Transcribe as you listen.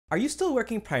Are you still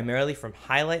working primarily from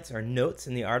highlights or notes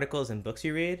in the articles and books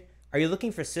you read? Are you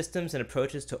looking for systems and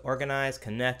approaches to organize,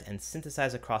 connect, and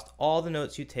synthesize across all the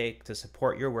notes you take to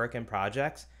support your work and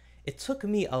projects? It took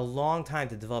me a long time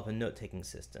to develop a note-taking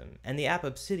system, and the app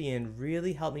Obsidian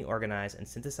really helped me organize and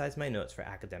synthesize my notes for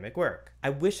academic work.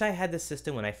 I wish I had this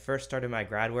system when I first started my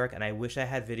grad work, and I wish I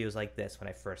had videos like this when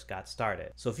I first got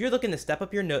started. So if you're looking to step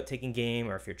up your note-taking game,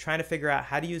 or if you're trying to figure out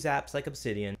how to use apps like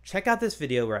Obsidian, check out this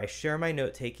video where I share my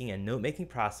note-taking and note-making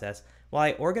process while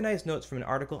I organize notes from an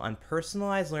article on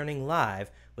personalized learning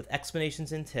live with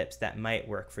explanations and tips that might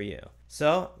work for you.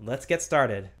 So let's get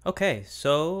started. Okay,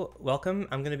 so welcome.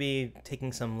 I'm going to be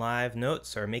taking some live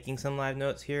notes or making some live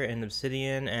notes here in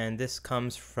Obsidian, and this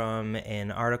comes from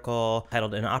an article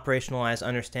titled An Operationalized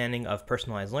Understanding of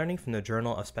Personalized Learning from the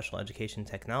Journal of Special Education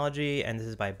Technology, and this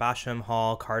is by Basham,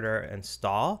 Hall, Carter, and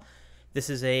Stahl. This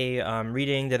is a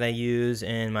reading that I use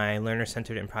in my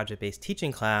learner-centered and project-based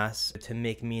teaching class to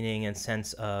make meaning and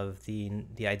sense of the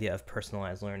idea of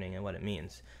personalized learning and what it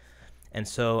means. And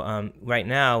so right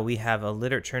now we have a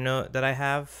literature note that I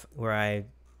have where I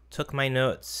took my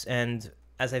notes, and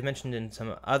as I've mentioned in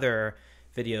some other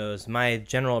videos, my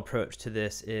general approach to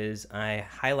this is I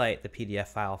highlight the PDF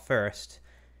file first,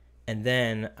 and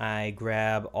then I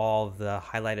grab all the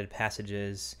highlighted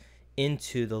passages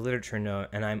into the literature note,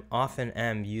 and I'm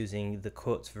often using the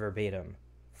quotes verbatim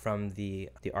from the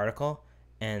article,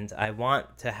 and I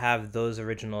want to have those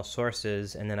original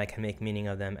sources, and then I can make meaning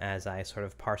of them as I sort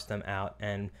of parse them out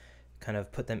and kind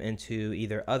of put them into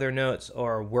either other notes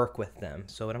or work with them.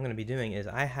 So what I'm going to be doing is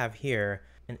I have here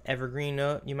an evergreen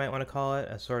note, you might want to call it,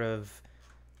 a sort of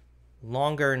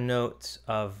longer note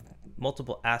of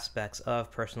multiple aspects of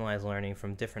personalized learning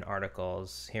from different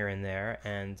articles here and there,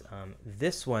 and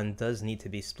this one does need to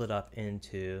be split up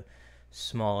into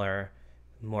smaller,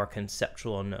 more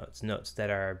conceptual notes that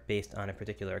are based on a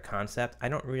particular concept. I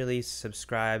don't really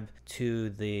subscribe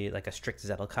to like a strict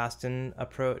zettelkesten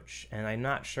approach, and I'm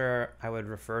not sure I would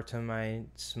refer to my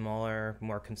smaller,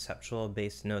 more conceptual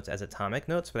based notes as atomic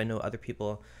notes, but I know other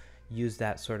people use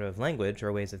that sort of language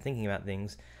or ways of thinking about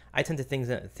things. I tend to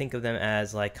think of them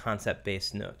as like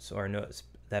concept-based notes, or notes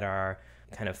that are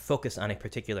kind of focused on a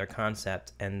particular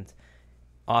concept, and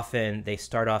often they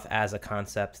start off as a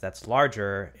concept that's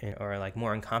larger or like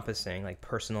more encompassing, like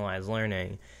personalized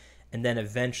learning, and then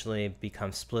eventually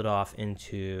become split off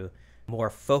into more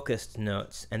focused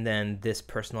notes, and then this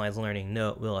personalized learning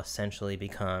note will essentially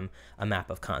become a map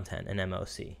of content, an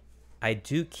MOC. I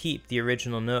do keep the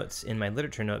original notes in my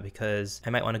literature note because I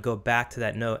might want to go back to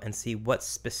that note and see what's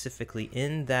specifically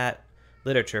in that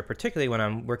literature, particularly when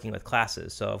I'm working with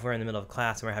classes. So if we're in the middle of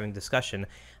class and we're having discussion,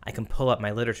 I can pull up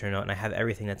my literature note and I have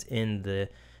everything that's in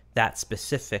that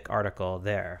specific article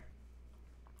there.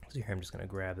 So here I'm just going to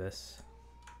grab this,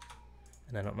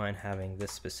 and I don't mind having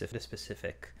this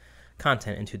specific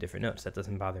content in two different notes. That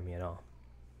doesn't bother me at all.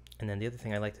 And then the other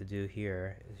thing I like to do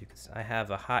here is I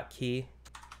have a hotkey,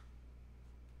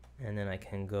 and then I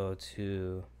can go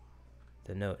to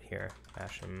the note here,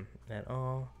 Basham et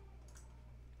al.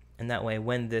 And that way,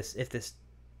 if this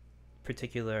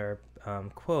particular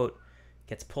quote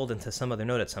gets pulled into some other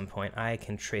note at some point, I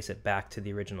can trace it back to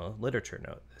the original literature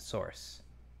note, the source.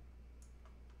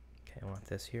 Okay, I want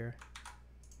this here.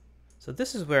 So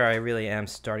this is where I really am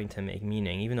starting to make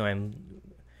meaning. Even though I'm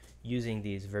using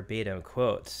these verbatim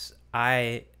quotes,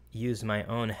 I use my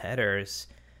own headers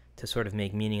to sort of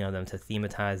make meaning of them, to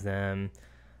thematize them,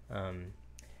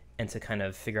 and to kind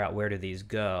of figure out where do these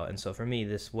go. And so for me,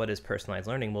 this what is personalized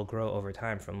learning will grow over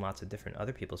time from lots of different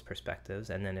other people's perspectives,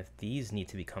 and then if these need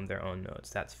to become their own notes,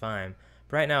 that's fine.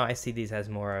 But right now I see these as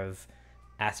more of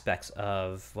aspects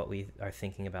of what we are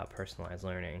thinking about personalized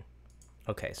learning.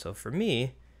 Okay, so for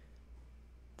me,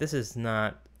 this is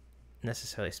not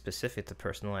necessarily specific to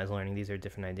personalized learning. These are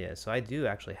different ideas. So I do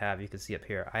actually have, you can see up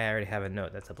here, I already have a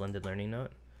note that's a blended learning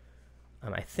note.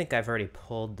 I think I've already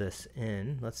pulled this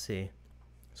in. Let's see.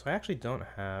 So I actually don't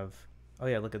have, oh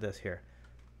yeah, look at this here.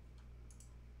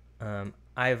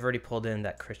 I've already pulled in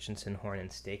that Christensen, Horn,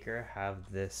 and Staker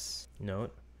have this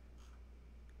note.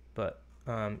 But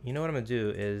you know what I'm going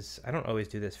to do is, I don't always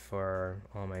do this for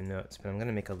all my notes, but I'm going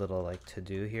to make a little like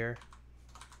to-do here,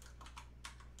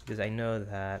 because I know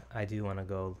that I do want to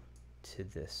go to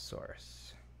this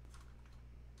source.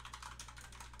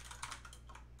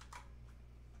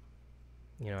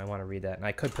 You know, I want to read that. And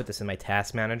I could put this in my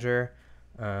task manager.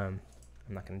 I'm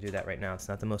not going to do that right now. It's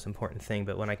not the most important thing.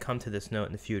 But when I come to this note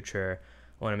in the future,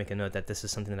 I want to make a note that this is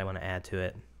something that I want to add to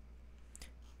it.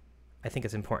 I think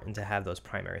it's important to have those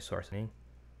primary sources.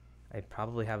 I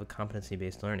probably have a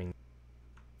competency-based learning,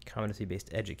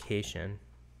 competency-based education.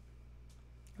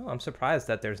 Oh, I'm surprised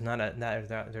that there's not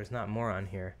there's not more on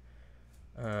here.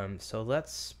 So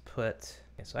let's put.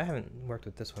 Okay, so I haven't worked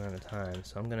with this one at a time,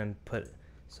 so I'm gonna put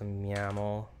some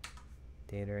YAML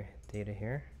data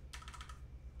here,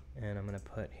 and I'm gonna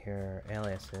put here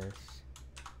aliases,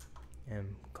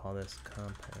 and call this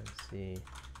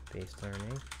competency-based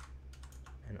learning,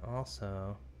 and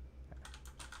also,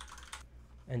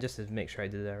 and just to make sure I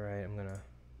did that right, I'm gonna,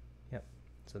 yep.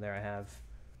 So there I have.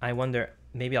 I wonder,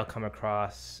 maybe I'll come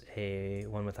across a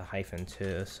one with a hyphen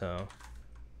too, so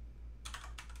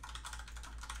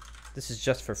this is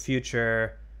just for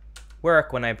future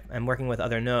work when I'm working with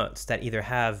other notes that either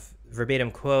have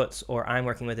verbatim quotes or I'm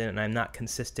working with it and I'm not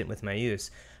consistent with my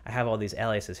use. I have all these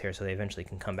aliases here so they eventually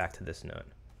can come back to this note.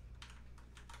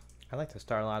 I like to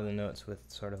start a lot of the notes with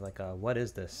sort of like a what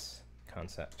is this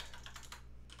concept.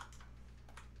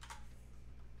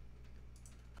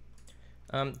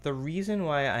 The reason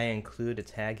why I include a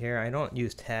tag here, I don't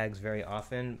use tags very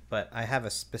often, but I have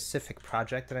a specific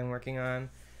project that I'm working on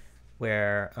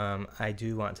where I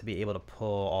do want to be able to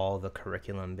pull all the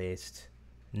curriculum-based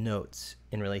notes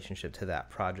in relationship to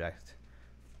that project.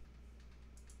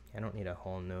 I don't need a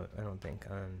whole note, I don't think,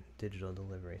 on digital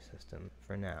delivery system,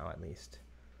 for now at least.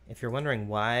 If you're wondering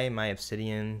why my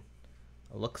Obsidian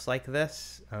looks like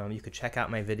this, you could check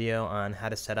out my video on how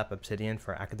to set up Obsidian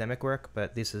for academic work,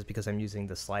 but this is because I'm using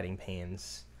the sliding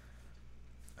panes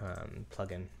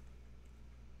plugin.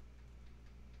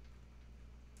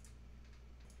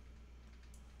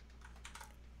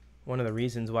 One of the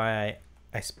reasons why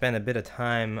I spent a bit of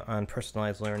time on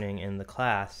personalized learning in the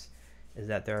class is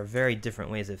that there are very different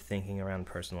ways of thinking around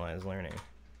personalized learning.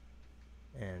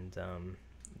 And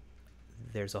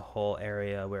there's a whole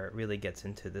area where it really gets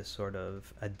into this sort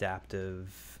of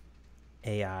adaptive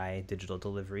AI digital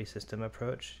delivery system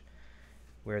approach,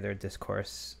 where their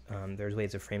discourse, there's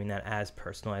ways of framing that as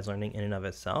personalized learning in and of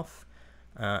itself.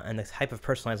 And the type of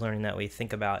personalized learning that we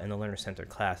think about in the learner-centered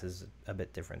class is a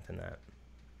bit different than that.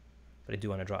 But I do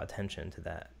want to draw attention to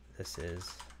that. This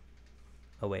is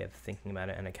a way of thinking about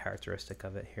it and a characteristic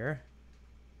of it here.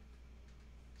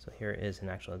 So here is an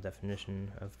actual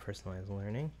definition of personalized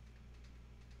learning.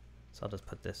 So I'll just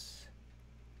put this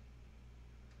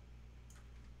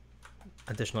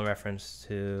additional reference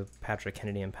to Patrick,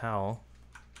 Kennedy, and Powell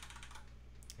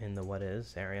in the what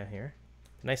is area here.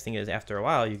 The nice thing is after a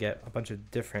while you get a bunch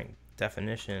of different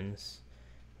definitions,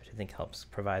 which I think helps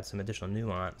provide some additional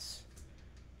nuance.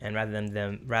 And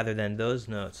rather than those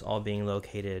notes all being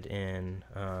located in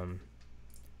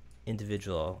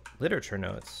individual literature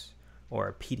notes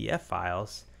or PDF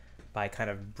files, by kind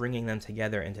of bringing them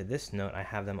together into this note, I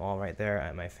have them all right there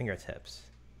at my fingertips.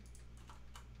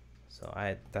 So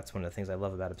that's one of the things I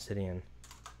love about Obsidian.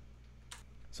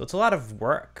 So it's a lot of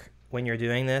work when you're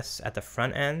doing this at the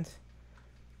front end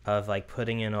of like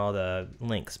putting in all the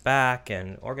links back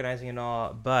and organizing it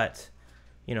all, but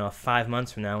you know, 5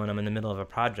 months from now when I'm in the middle of a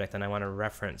project and I want to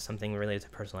reference something related to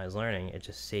personalized learning, it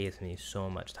just saves me so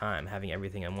much time having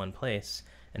everything in one place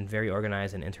and very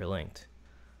organized and interlinked.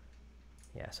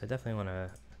 Yeah, so I definitely want to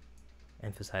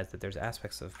emphasize that there's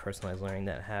aspects of personalized learning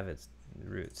that have its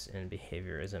roots in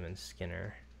behaviorism and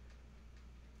Skinner.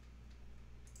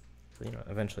 So, you know,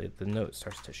 eventually the note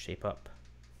starts to shape up.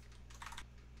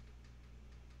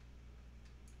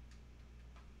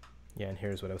 Yeah, and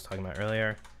here's what I was talking about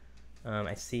earlier.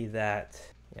 I see that,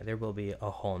 yeah, there will be a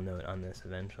whole note on this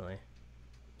eventually.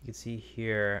 You can see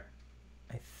here,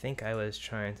 I think I was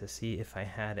trying to see if I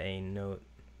had a note.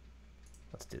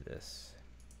 Let's do this.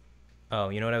 Oh,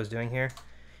 you know what I was doing here?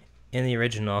 In the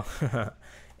original,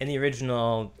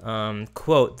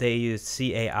 quote, they used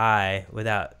CAI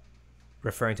without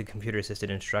referring to computer-assisted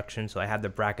instruction. So I had the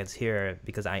brackets here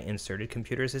because I inserted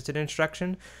computer-assisted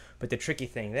instruction. But the tricky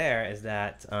thing there is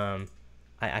that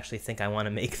I actually think I want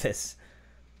to make this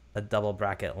a double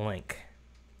bracket link.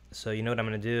 So you know what I'm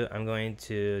going to do? I'm going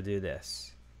to do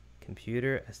this.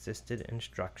 Computer-assisted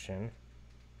instruction.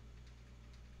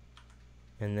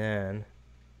 And then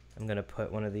I'm going to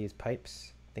put one of these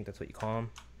pipes. I think that's what you call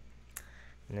them.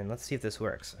 And then let's see if this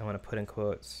works. I want to put in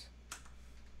quotes.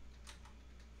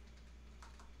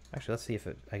 Actually, let's see if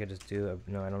I could just do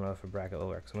a, no, I don't know if a bracket will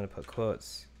work. So I'm going to put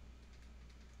quotes,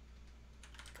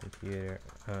 computer,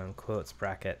 quotes,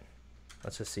 bracket.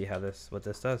 Let's just see how what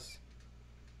this does.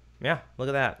 Yeah, look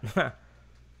at that.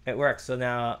 It works. So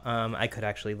now I could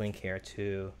actually link here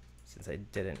to, since I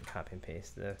didn't copy and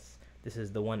paste this. This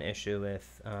is the one issue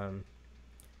with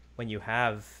when you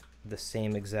have the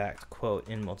same exact quote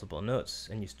in multiple notes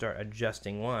and you start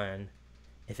adjusting one,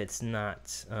 if it's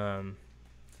not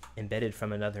embedded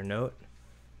from another note,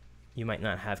 you might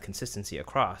not have consistency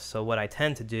across. So what I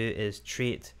tend to do is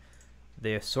treat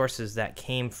the sources that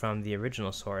came from the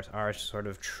original source are sort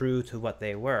of true to what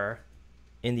they were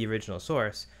in the original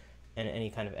source, and any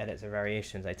kind of edits or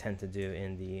variations I tend to do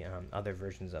in the other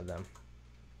versions of them.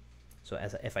 So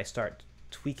if I start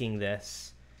tweaking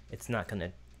this, it's not going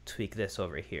to tweak this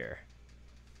over here.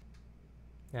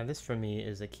 Now this for me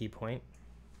is a key point.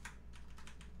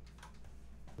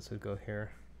 This would go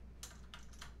here.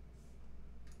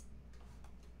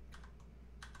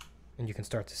 And you can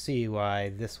start to see why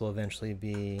this will eventually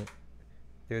be,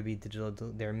 there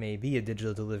may be a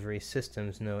digital delivery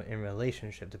systems note in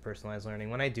relationship to personalized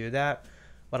learning. When I do that,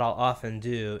 what I'll often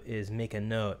do is make a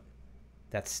note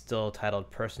that's still titled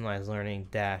personalized learning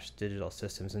dash digital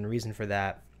systems. And the reason for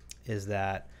that is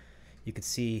that you could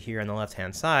see here on the left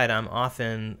hand side, I'm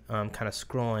often kind of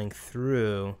scrolling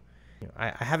through.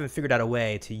 I haven't figured out a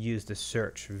way to use the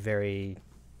search very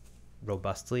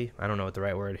robustly. I don't know what the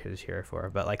right word is here for,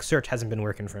 but like search hasn't been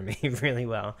working for me really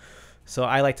well. So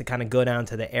I like to kind of go down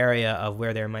to the area of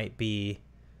where there might be,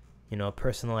 you know,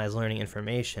 personalized learning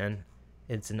information.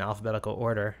 It's in alphabetical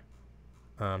order.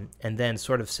 And then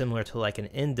sort of similar to like an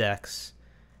index,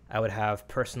 I would have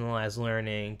personalized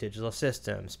learning, digital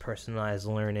systems, personalized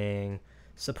learning,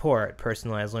 support,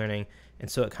 personalized learning. And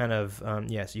so it kind of,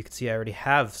 yes, you can see I already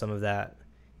have some of that,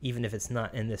 even if it's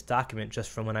not in this document, just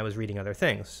from when I was reading other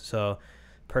things. So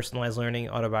personalized learning,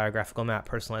 autobiographical map,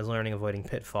 personalized learning, avoiding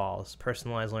pitfalls,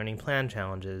 personalized learning plan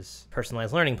challenges,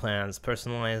 personalized learning plans,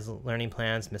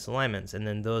 misalignments. And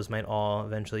then those might all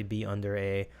eventually be under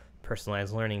a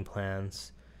personalized learning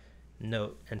plans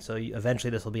note. And so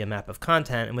eventually this will be a map of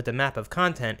content. And with the map of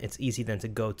content, it's easy then to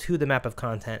go to the map of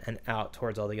content and out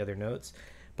towards all the other notes.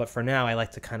 But for now, I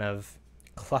like to kind of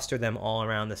cluster them all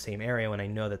around the same area when I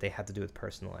know that they have to do with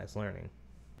personalized learning.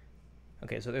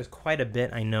 Okay, so there's quite a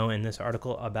bit I know in this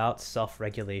article about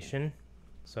self-regulation.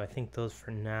 So I think those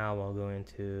for now I'll go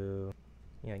into,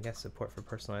 I guess support for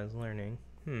personalized learning.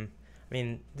 I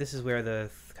mean, this is where the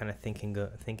kind of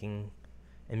thinking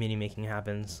and meaning making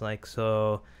happens. Like,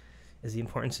 so is the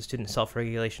importance of student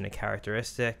self-regulation a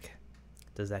characteristic?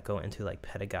 Does that go into like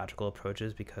pedagogical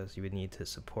approaches because you would need to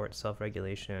support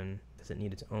self-regulation? Does it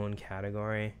need its own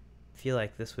category? I feel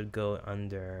like this would go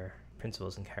under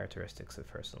principles and characteristics of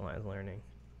personalized learning.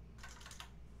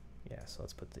 Yeah, so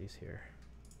let's put these here.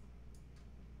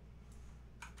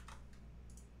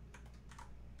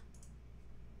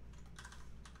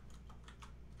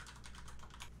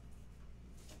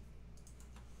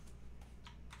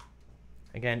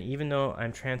 Again, even though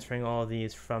I'm transferring all of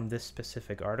these from this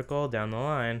specific article down the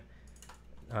line,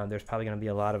 there's probably going to be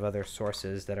a lot of other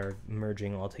sources that are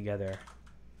merging all together.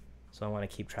 So I want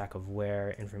to keep track of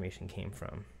where information came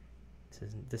from.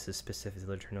 This is specific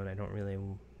literature note. I don't really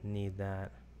need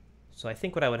that. So I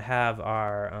think what I would have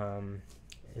are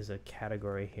is a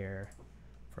category here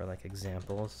for like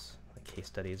examples, like case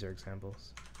studies or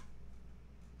examples.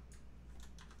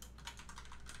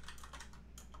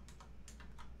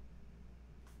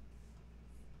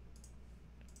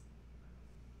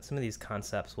 Some of these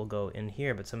concepts will go in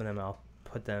here, but some of them I'll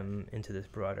put them into this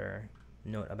broader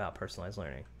note about personalized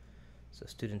learning. So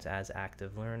students as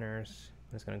active learners.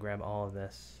 I'm just going to grab all of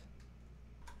this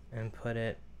and put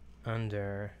it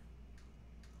under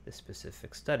this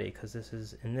specific study, because this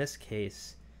is, in this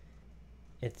case,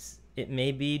 it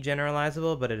may be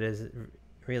generalizable, but it is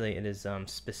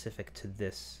specific to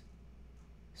this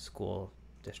school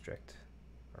district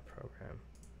or program.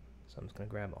 So I'm just going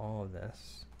to grab all of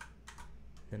this.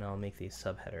 Then I'll make these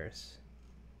subheaders.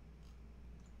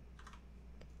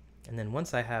 And then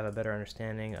once I have a better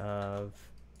understanding of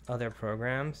other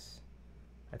programs,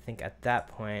 I think at that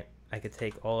point I could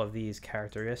take all of these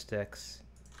characteristics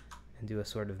and do a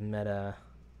sort of meta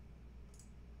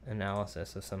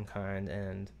analysis of some kind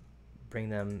and bring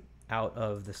them out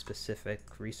of the specific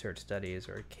research studies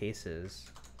or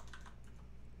cases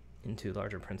into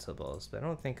larger principles. But I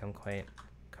don't think I'm quite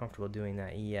comfortable doing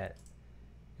that yet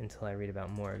until I read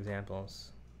about more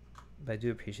examples. But I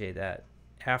do appreciate that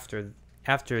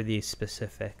after these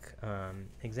specific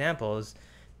examples,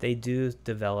 they do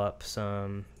develop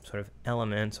some sort of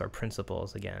elements or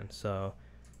principles again. So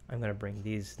I'm going to bring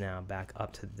these now back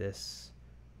up to this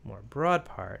more broad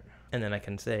part, and then I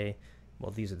can say,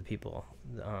 well, these are the people.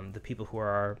 The people who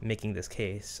are making this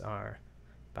case are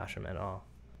Basham et al.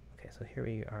 Okay, so here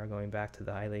we are going back to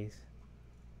the highly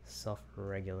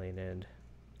self-regulated.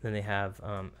 Then they have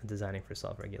a designing for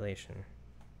self-regulation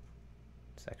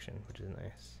section, which is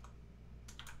nice.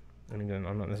 And again,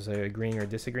 I'm not necessarily agreeing or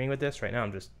disagreeing with this. Right now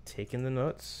I'm just taking the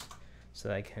notes so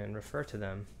that I can refer to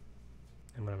them.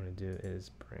 And what I'm going to do is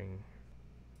bring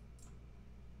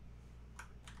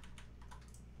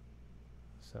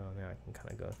So now I can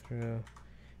kind of go through.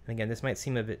 And again, this might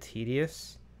seem a bit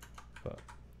tedious, but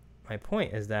my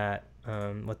point is that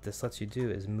what this lets you do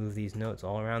is move these notes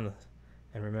all around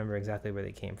and remember exactly where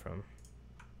they came from.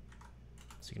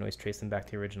 So you can always trace them back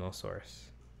to the original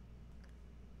source.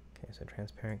 Okay, so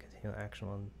transparent, continual,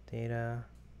 actionable data.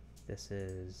 This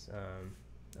is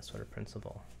a sort of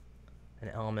principle, an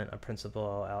element, a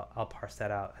principle. I'll parse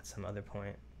that out at some other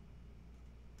point.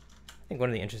 I think one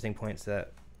of the interesting points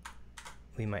that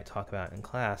we might talk about in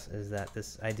class is that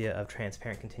this idea of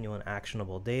transparent, continual, and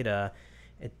actionable data,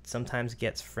 it sometimes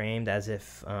gets framed as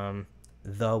if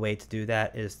the way to do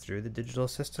that is through the digital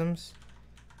systems.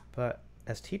 But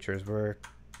as teachers, we're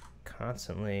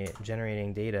constantly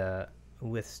generating data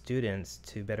with students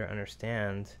to better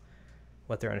understand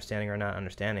what they're understanding or not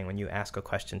understanding. When you ask a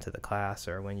question to the class,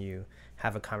 or when you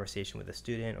have a conversation with a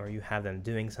student, or you have them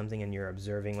doing something and you're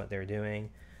observing what they're doing,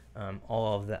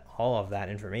 all of that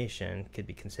information could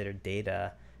be considered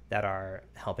data that are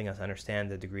helping us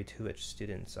understand the degree to which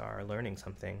students are learning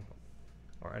something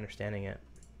or understanding it.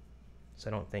 So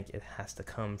I don't think it has to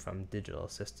come from digital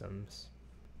systems.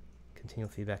 Continual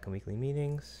feedback in weekly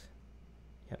meetings.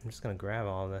 Yep, I'm just going to grab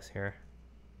all of this here.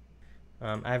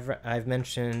 I've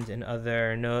mentioned in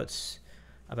other notes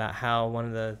about how one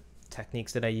of the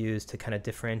techniques that I use to kind of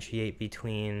differentiate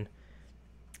between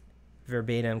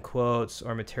verbatim quotes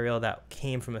or material that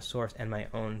came from a source and my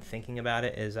own thinking about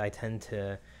it is I tend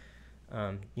to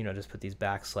just put these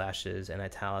backslashes and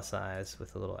italicize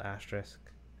with a little asterisks.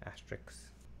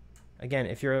 Again,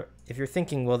 if you're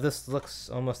thinking, well, this looks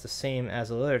almost the same as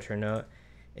a literature note,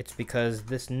 it's because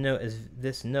this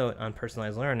note on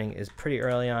personalized learning is pretty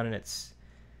early on in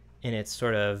its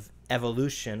sort of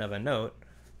evolution of a note,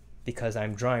 because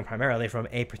I'm drawing primarily from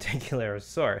a particular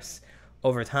source.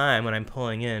 Over time, when I'm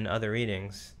pulling in other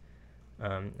readings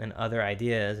and other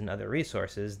ideas and other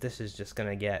resources, this is just going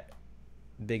to get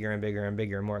bigger and bigger and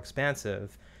bigger, more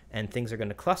expansive, and things are going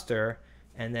to cluster,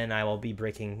 and then I will be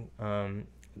breaking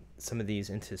some of these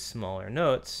into smaller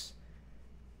notes,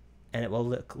 and it will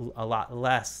look a lot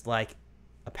less like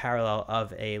a parallel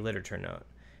of a literature note.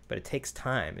 But it takes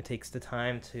time. It takes the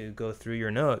time to go through your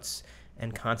notes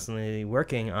and constantly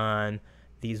working on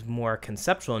these more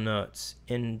conceptual notes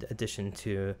in addition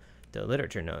to the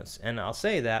literature notes. And I'll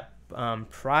say that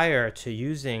prior to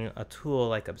using a tool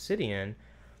like Obsidian,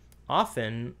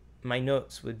 often my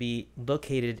notes would be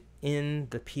located in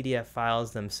the PDF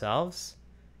files themselves,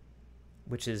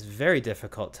 which is very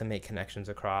difficult to make connections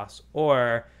across,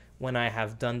 or when I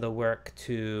have done the work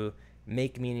to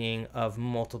make meaning of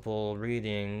multiple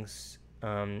readings,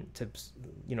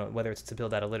 whether it's to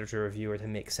build out a literature review or to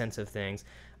make sense of things.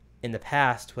 In the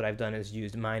past, what I've done is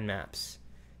used mind maps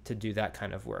to do that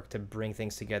kind of work, to bring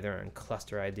things together and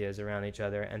cluster ideas around each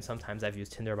other, and sometimes I've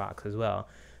used Tinderbox as well.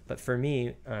 But for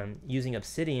me, using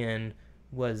Obsidian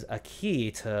was a key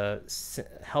to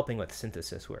helping with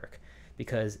synthesis work,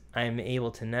 because I'm able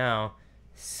to now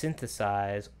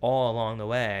synthesize all along the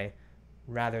way,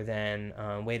 rather than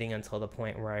waiting until the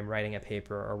point where I'm writing a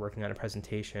paper or working on a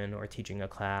presentation or teaching a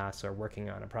class or working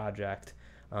on a project.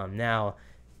 Now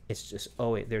it's just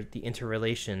always there. The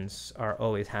interrelations are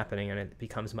always happening, and it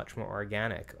becomes much more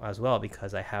organic as well,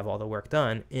 because I have all the work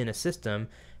done in a system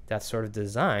that's sort of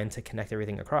designed to connect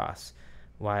everything across.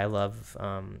 Why I love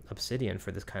Obsidian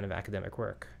for this kind of academic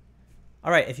work.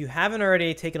 All right, if you haven't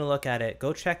already taken a look at it,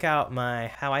 go check out my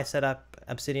How I Set Up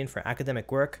Obsidian for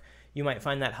Academic Work. You might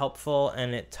find that helpful,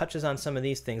 and it touches on some of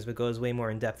these things, but goes way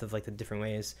more in depth of like the different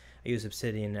ways I use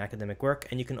Obsidian in academic work.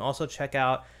 And you can also check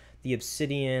out the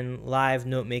Obsidian live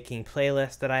note-making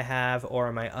playlist that I have,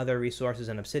 or my other resources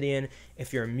on Obsidian.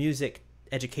 If you're a music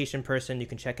education person, you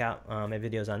can check out my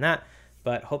videos on that.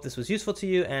 But hope this was useful to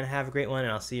you, and have a great one,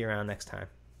 and I'll see you around next time.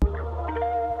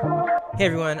 Hey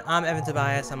everyone, I'm Evan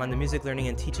Tobias. I'm on the Music Learning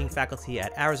and Teaching faculty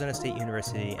at Arizona State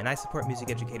University, and I support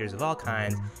music educators of all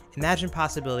kinds imagine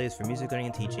possibilities for music learning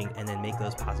and teaching, and then make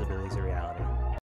those possibilities a reality.